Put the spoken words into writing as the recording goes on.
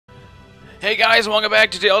Hey guys, welcome back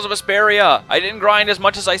to Tales of Vesperia. I didn't grind as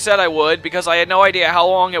much as I said I would because I had no idea how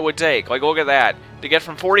long it would take. Like, look at that. To get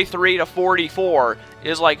from 43 to 44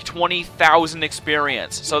 is like 20,000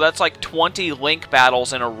 experience. So that's like 20 link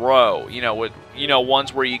battles in a row. You know, with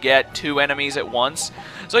ones where you get 2 enemies at once.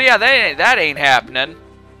 So yeah, that ain't happening.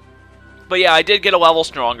 But yeah, I did get a level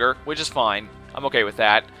stronger, which is fine. I'm okay with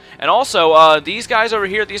that. And also, these guys over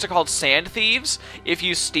here, these are called Sand Thieves. If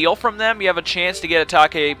you steal from them, you have a chance to get a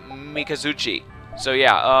Take Mikazuchi. So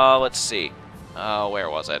yeah, let's see. Where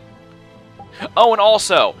was it? Oh, and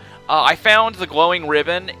also, I found the glowing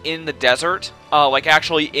ribbon in the desert. Like,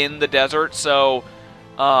 actually in the desert. So,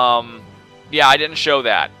 yeah, I didn't show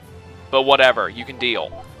that. But whatever, you can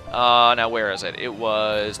deal. Now where is it? It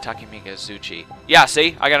was Takemikazuchi. Yeah,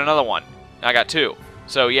 see? I got another one. I got 2.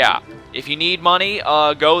 So yeah, if you need money,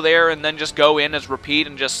 go there and then just go in as repeat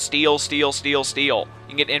and just steal, steal, steal, steal. You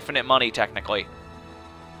can get infinite money, technically.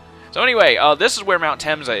 So anyway, this is where Mount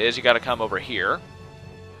Temza is. You gotta come over here.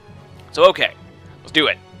 So okay, let's do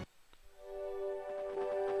it.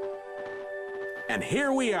 And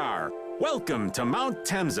here we are. Welcome to Mount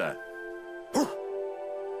Temza.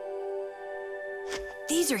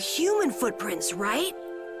 These are human footprints, right?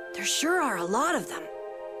 There sure are a lot of them.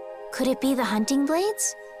 Could it be the hunting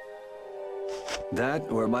blades? That,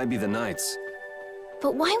 or it might be the Knights.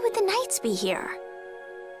 But why would the Knights be here?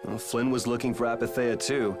 Well, Flynn was looking for Apatheia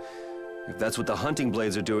too. If that's what the hunting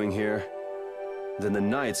blades are doing here, then the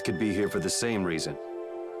Knights could be here for the same reason.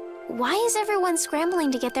 Why is everyone scrambling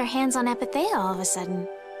to get their hands on Apatheia all of a sudden?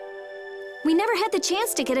 We never had the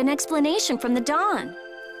chance to get an explanation from the Dawn.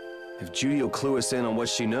 If Judy will clue us in on what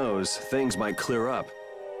she knows, things might clear up.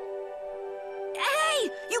 Hey!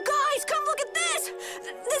 You guys, come look at this!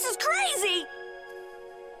 This is crazy!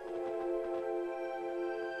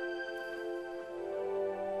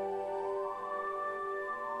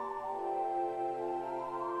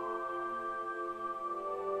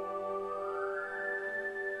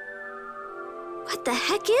 What the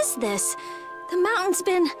heck is this? The mountain's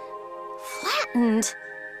been flattened.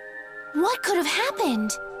 What could have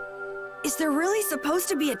happened? Is there really supposed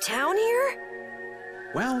to be a town here?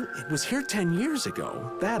 Well, it was here 10 years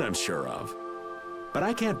ago, that I'm sure of. But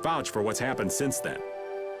I can't vouch for what's happened since then.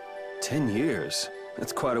 10 years?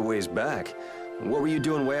 That's quite a ways back. What were you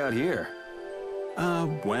doing way out here?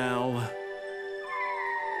 Well...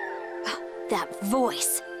 That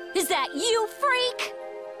voice. Is that you, freak?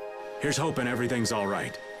 Here's hoping everything's all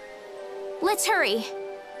right. Let's hurry.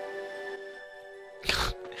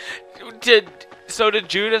 So did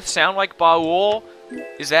Judith sound like Baul?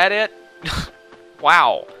 Is that it?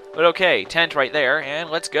 Wow. But okay, tent right there, and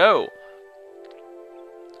let's go.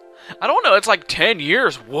 I don't know, it's like 10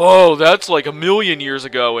 years. Whoa, that's like a million years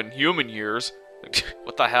ago in human years.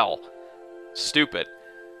 What the hell? Stupid.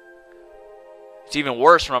 It's even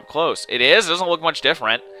worse from up close. It is? It doesn't look much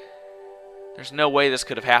different. There's no way this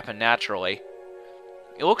could have happened naturally.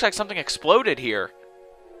 It looks like something exploded here.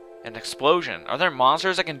 An explosion. Are there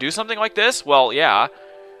monsters that can do something like this? Well, yeah.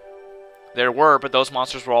 There were, but those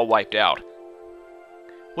monsters were all wiped out.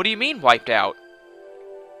 What do you mean, wiped out?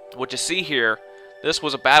 What you see here, this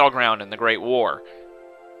was a battleground in the Great War.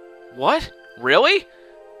 What? Really?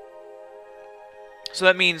 So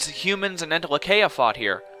that means humans and Entelekea fought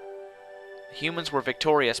here. The humans were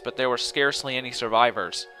victorious, but there were scarcely any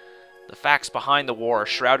survivors. The facts behind the war are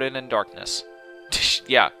shrouded in darkness.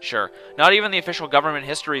 Yeah, sure. Not even the official government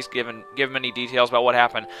histories give many details about what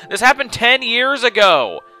happened. This happened 10 years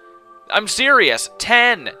ago! I'm serious.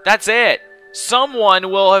 10! That's it!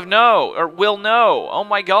 Someone will know. Oh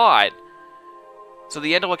my god. So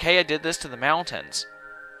the Entelekea did this to the mountains.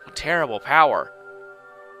 What terrible power.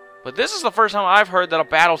 But this is the first time I've heard that a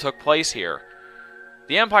battle took place here.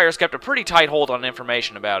 The Empire's kept a pretty tight hold on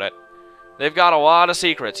information about it. They've got a lot of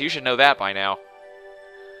secrets. You should know that by now.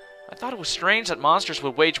 I thought it was strange that monsters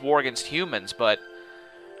would wage war against humans, but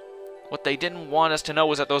what they didn't want us to know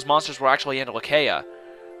was that those monsters were actually Entelekea.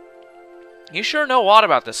 You sure know a lot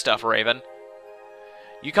about this stuff, Raven.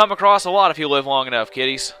 You come across a lot if you live long enough,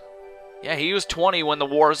 kiddies. Yeah, he was 20 when the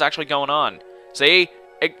war was actually going on. See?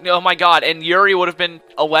 Oh my god, and Yuri would have been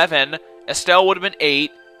 11, Estelle would have been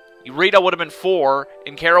 8, Rita would have been 4,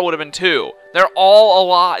 and Carol would have been 2. They're all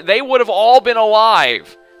alive. They would have all been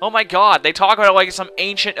alive. Oh my god, they talk about it like it's some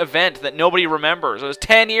ancient event that nobody remembers. It was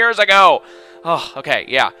 10 years ago! Oh, okay,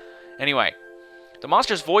 yeah. Anyway, the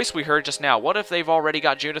monster's voice we heard just now, what if they've already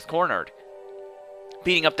got Judith cornered?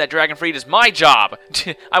 Beating up that dragon freed is my job!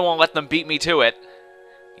 I won't let them beat me to it.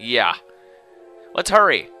 Yeah. Let's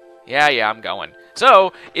hurry. Yeah, I'm going.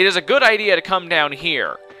 So, it is a good idea to come down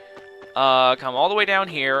here. Come all the way down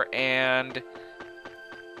here, and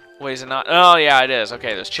Wait, is it not? Oh, yeah, it is.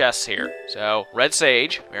 Okay, there's chests here. So, Red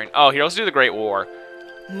Sage. Oh, here, let's do the Great War.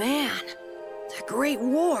 Man, the Great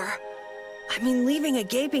War. I mean, leaving a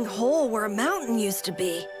gaping hole where a mountain used to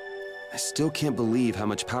be. I still can't believe how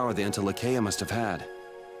much power the Antilocheia must have had.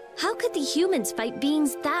 How could the humans fight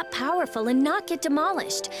beings that powerful and not get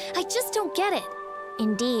demolished? I just don't get it.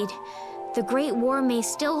 Indeed. The Great War may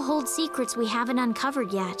still hold secrets we haven't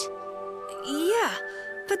uncovered yet. Yeah,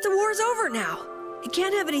 but the war's over now. It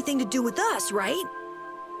can't have anything to do with us, right?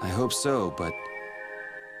 I hope so, but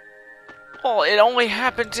Oh, it only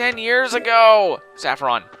happened 10 years ago!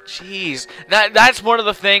 Saffron, jeez. That's one of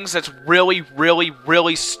the things that's really, really,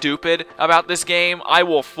 really stupid about this game. I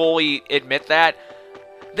will fully admit that.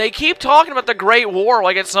 They keep talking about the Great War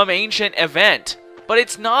like it's some ancient event, but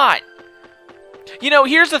it's not. You know,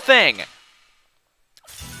 here's the thing.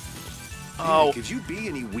 Oh, could you be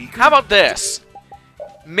any weaker? how about this?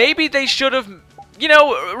 Maybe they should have... You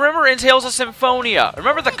know, remember in Tales of Symphonia?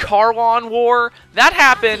 Remember the Karwan War? That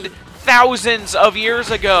happened thousands of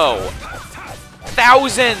years ago.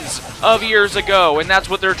 Thousands of years ago, and that's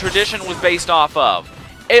what their tradition was based off of.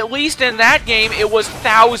 At least in that game, it was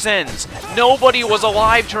thousands. Nobody was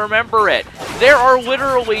alive to remember it. There are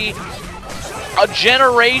literally a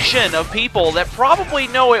generation of people that probably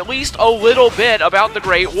know at least a little bit about the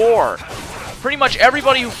Great War. Pretty much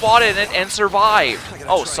everybody who fought in it and survived.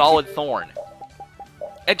 Oh, solid thorn.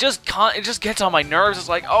 It just gets on my nerves. It's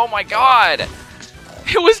like, oh my god.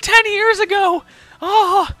 It was 10 years ago!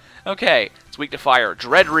 Oh! Okay, it's weak to fire.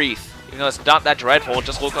 Dread Wreath. Even though it's not that dreadful, it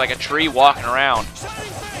just looked like a tree walking around.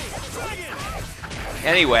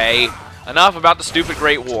 Anyway, enough about the stupid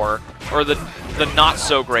Great War. Or the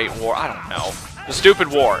not-so-great war. I don't know. The stupid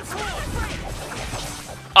war.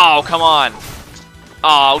 Oh, come on.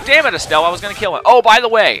 Oh, damn it, Estelle. I was going to kill him. Oh, by the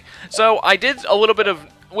way, so I did a little bit of...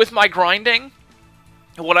 With my grinding,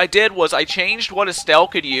 what I did was I changed what Estelle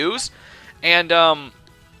could use. And,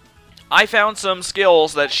 I found some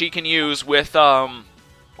skills that she can use with, you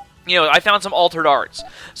know, I found some altered arts.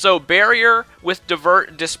 So, Barrier with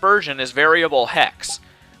Dispersion is variable Hex.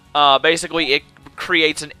 Basically, it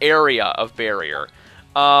creates an area of Barrier.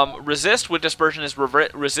 Resist with Dispersion is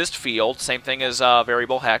Resist Field, same thing as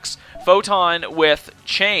variable Hex. Photon with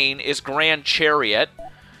Chain is Grand Chariot.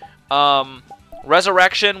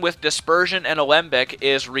 Resurrection with Dispersion and Alembic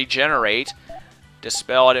is Regenerate.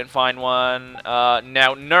 Dispel, I didn't find one.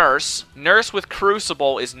 Now, Nurse. Nurse with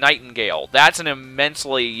Crucible is Nightingale. That's an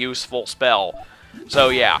immensely useful spell. So,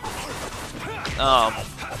 yeah.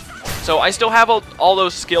 So, I still have all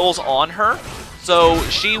those skills on her. So,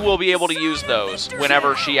 she will be able to use those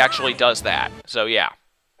whenever she actually does that. So, yeah.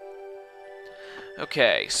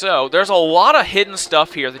 Okay, so there's a lot of hidden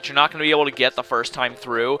stuff here that you're not going to be able to get the first time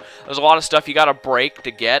through. There's a lot of stuff you got to break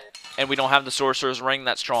to get, and we don't have the Sorcerer's Ring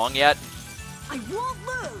that strong yet. I won't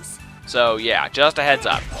lose. So, yeah, just a heads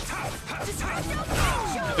up.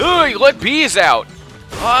 Ooh, you let bees out!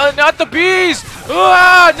 Not the bees!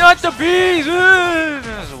 Ah, not the bees!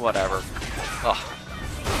 Whatever. Ugh.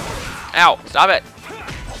 Ow, stop it.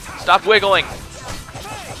 Stop wiggling.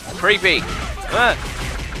 Creepy.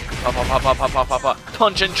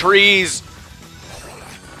 Punching trees.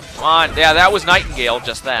 Come on. Yeah, that was Nightingale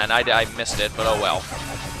just then. I missed it, but oh well.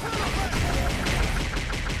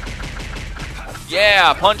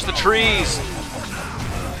 Yeah, punch the trees.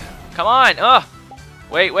 Come on.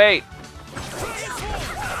 Wait.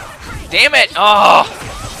 Damn it. Oh,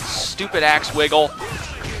 stupid axe wiggle.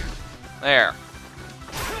 There.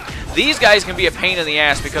 These guys can be a pain in the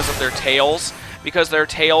ass because of their tails. Because their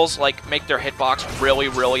tails, like, make their hitbox really,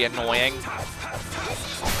 really annoying.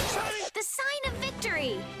 The sign of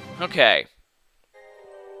victory! Okay.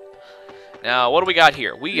 Now, what do we got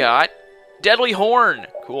here? We got Deadly Horn.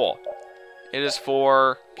 Cool. It is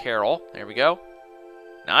for Carol. There we go.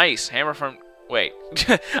 Nice. Hammer from... Wait.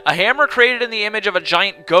 A hammer created in the image of a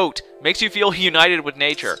giant goat. Makes you feel united with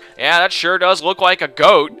nature. Yeah, that sure does look like a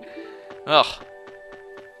goat. Ugh.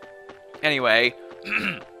 Anyway.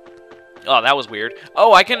 Oh, that was weird.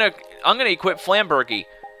 Oh, I'm gonna equip Flambergy.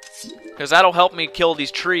 Because that'll help me kill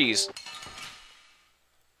these trees.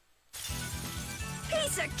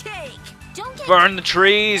 Piece of cake. Don't get Burn the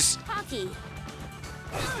trees! cocky.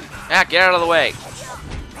 Ah, get out of the way.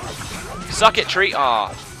 Suck it, tree. Aw.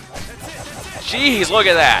 Jeez, look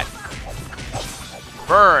at that.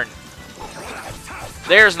 Burn.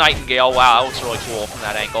 There's Nightingale. Wow, that looks really cool from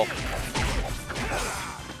that angle.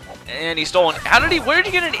 And he stole where did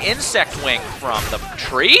he get an insect wing from? The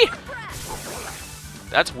tree?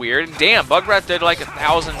 That's weird. Damn, Bugrat did like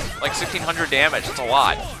 1,600 damage. That's a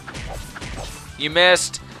lot. You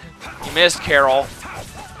missed. You missed, Carol.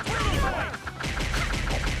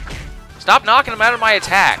 Stop knocking him out of my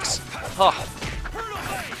attacks. Oh,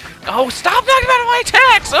 oh, stop knocking him out of my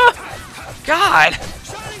attacks! God!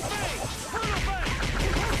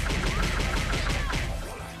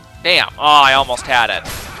 Damn. Oh, I almost had it.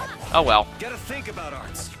 Oh, well. Gotta think about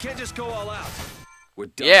arts. You can't just go all out. We're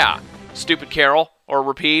done. Yeah. Stupid Carol. Or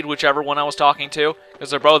Repeat, whichever one I was talking to.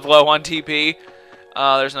 Because they're both low on TP.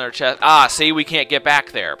 There's another chest. Ah, see, we can't get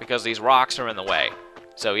back there. Because these rocks are in the way.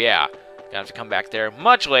 So, yeah. Gonna have to come back there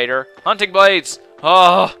much later. Hunting blades!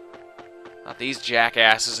 Oh! Not these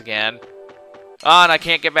jackasses again. Ah, and I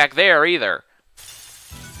can't get back there either.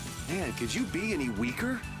 Man, could you be any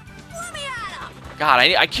weaker? God,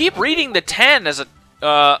 I keep reading the 10 as a,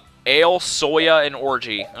 ale, soya, and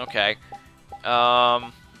orgy. Okay.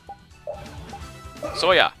 Soya.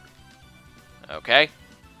 Okay.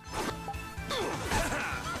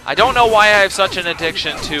 I don't know why I have such an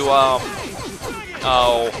addiction to,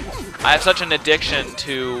 I have such an addiction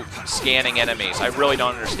to scanning enemies. I really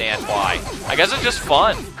don't understand why. I guess it's just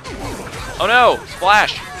fun. Oh no,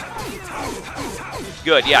 Splash.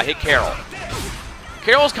 Good, yeah, hit Carol.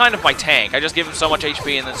 Carol's kind of my tank. I just give him so much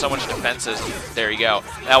HP and then so much defenses. There you go.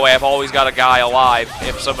 That way I've always got a guy alive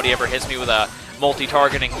if somebody ever hits me with a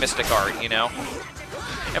multi-targeting Mystic Art, you know?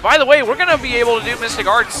 And by the way, we're going to be able to do Mystic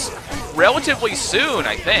Arts relatively soon,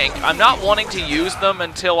 I think. I'm not wanting to use them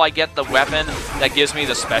until I get the weapon that gives me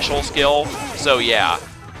the special skill. So, yeah.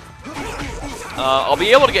 I'll be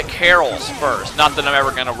able to get Carol's first. Not that I'm ever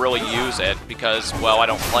going to really use it because, well, I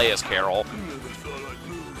don't play as Carol.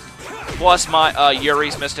 Plus, my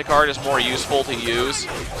Yuri's Mystic Art is more useful to use,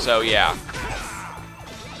 so yeah.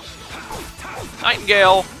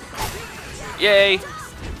 Nightingale! Yay!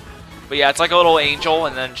 But yeah, it's like a little angel,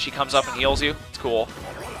 and then she comes up and heals you. It's cool.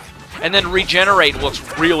 And then Regenerate looks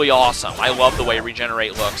really awesome. I love the way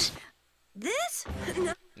Regenerate looks. This?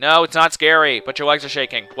 No, it's not scary, but your legs are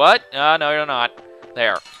shaking. What? No, you're not.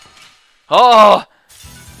 There. Oh!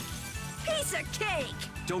 Piece of cake!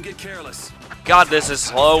 Don't get careless. God, this is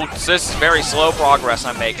slow. This is very slow progress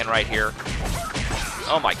I'm making right here.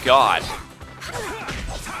 Oh my god.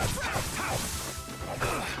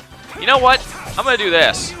 You know what? I'm gonna do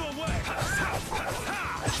this.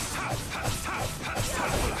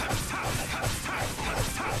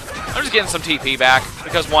 I'm just getting some TP back,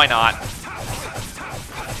 because why not?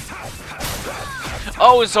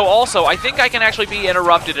 Oh, and so also, I think I can actually be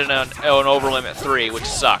interrupted in an Overlimit 3, which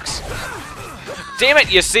sucks. Damn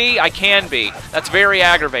it, you see? I can be. That's very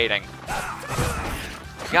aggravating.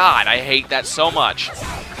 God, I hate that so much.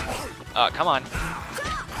 Come on.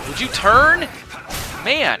 Would you turn?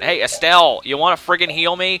 Man, hey, Estelle, you want to friggin'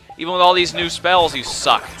 heal me? Even with all these new spells, you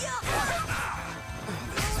suck.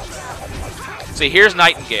 See, here's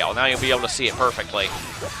Nightingale. Now you'll be able to see it perfectly.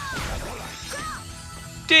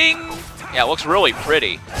 Ding! Yeah, it looks really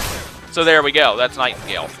pretty. So there we go. That's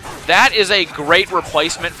Nightingale. That is a great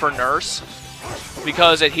replacement for Nurse,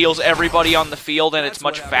 because it heals everybody on the field and it's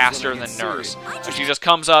much faster than Nurse. So she just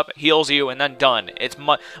comes up, heals you, and then done. It's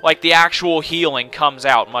like the actual healing comes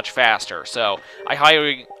out much faster. So I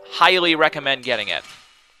highly recommend getting it.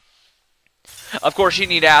 Of course, you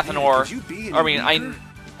need Athenor.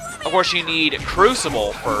 Of course, you need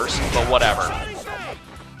Crucible first, but whatever.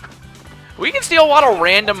 We can steal a lot of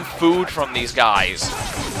random food from these guys.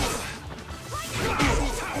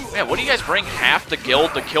 Man, what do you guys bring half the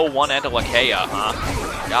guild to kill one Antilocheia,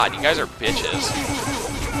 huh? God, you guys are bitches.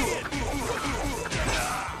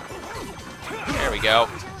 There we go.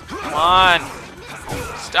 Come on.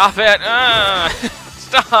 Stop it.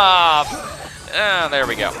 Stop. There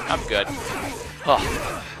we go. I'm good.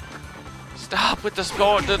 Oh. Stop with the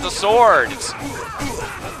swords.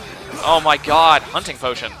 Oh my god. Hunting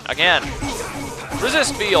potion. Again.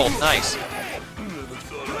 Resist field. Nice.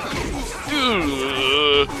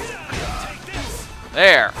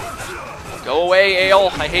 There. Go away, Ale.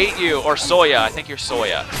 I hate you. Or Soya. I think you're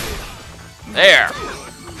Soya. There.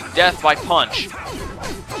 Death by punch.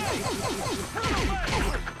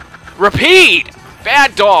 Repeat!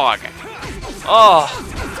 Bad dog. Oh.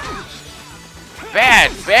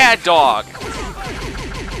 Bad dog.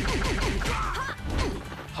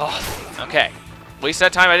 Oh, okay. At least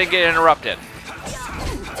that time I didn't get interrupted.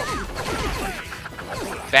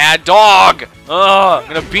 Bad dog! Ugh, I'm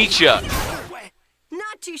gonna beat you.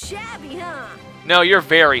 Not too shabby, huh? No, you're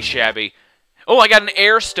very shabby. Oh, I got an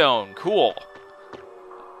air stone. Cool.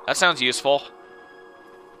 That sounds useful. ...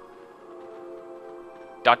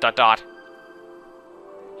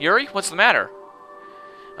 Yuri, what's the matter?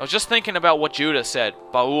 I was just thinking about what Judah said.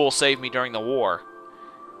 Baul saved me during the war.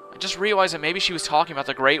 I just realized that maybe she was talking about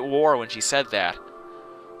the Great War when she said that.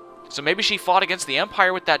 So maybe she fought against the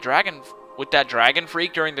Empire with that dragon with that dragon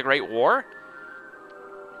freak during the Great War?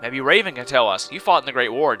 Maybe Raven can tell us. You fought in the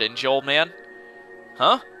Great War, didn't you, old man?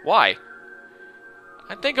 Huh? Why?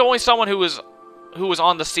 I think only someone who was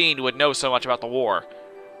on the scene would know so much about the war.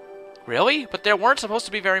 Really? But there weren't supposed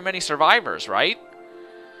to be very many survivors, right?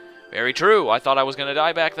 Very true. I thought I was going to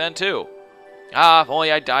die back then, too. Ah, if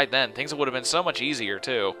only I died then. Things would have been so much easier,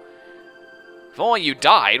 too. If only you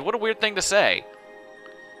died? What a weird thing to say.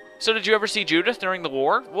 So did you ever see Judith during the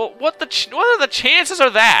war? Well, what are the chances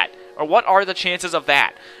of that? Or what are the chances of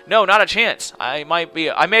that? No, not a chance. I may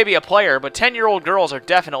be a player, but 10-year-old girls are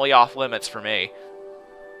definitely off limits for me.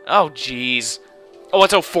 Oh, jeez. Oh,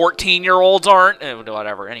 so 14-year-olds aren't?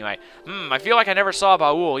 Whatever. Anyway. I feel like I never saw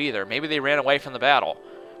Baul either. Maybe they ran away from the battle.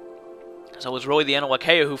 So it was really the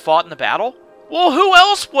Enelakea who fought in the battle? Well, who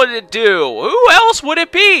else would it do? Who else would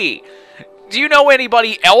it be? Do you know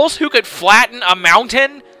anybody else who could flatten a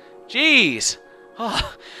mountain? Jeez.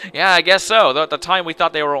 Oh, yeah, I guess so. Though at the time we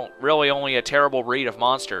thought they were really only a terrible breed of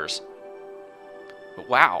monsters. But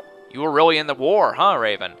wow, you were really in the war, huh,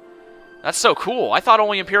 Raven? That's so cool. I thought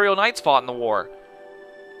only Imperial Knights fought in the war.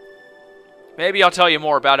 Maybe I'll tell you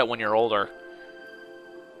more about it when you're older.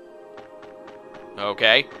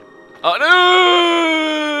 Okay.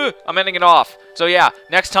 No! I'm ending it off. So yeah,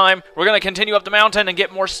 next time, we're going to continue up the mountain and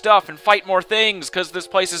get more stuff and fight more things, because this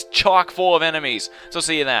place is chock full of enemies. So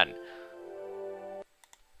see you then.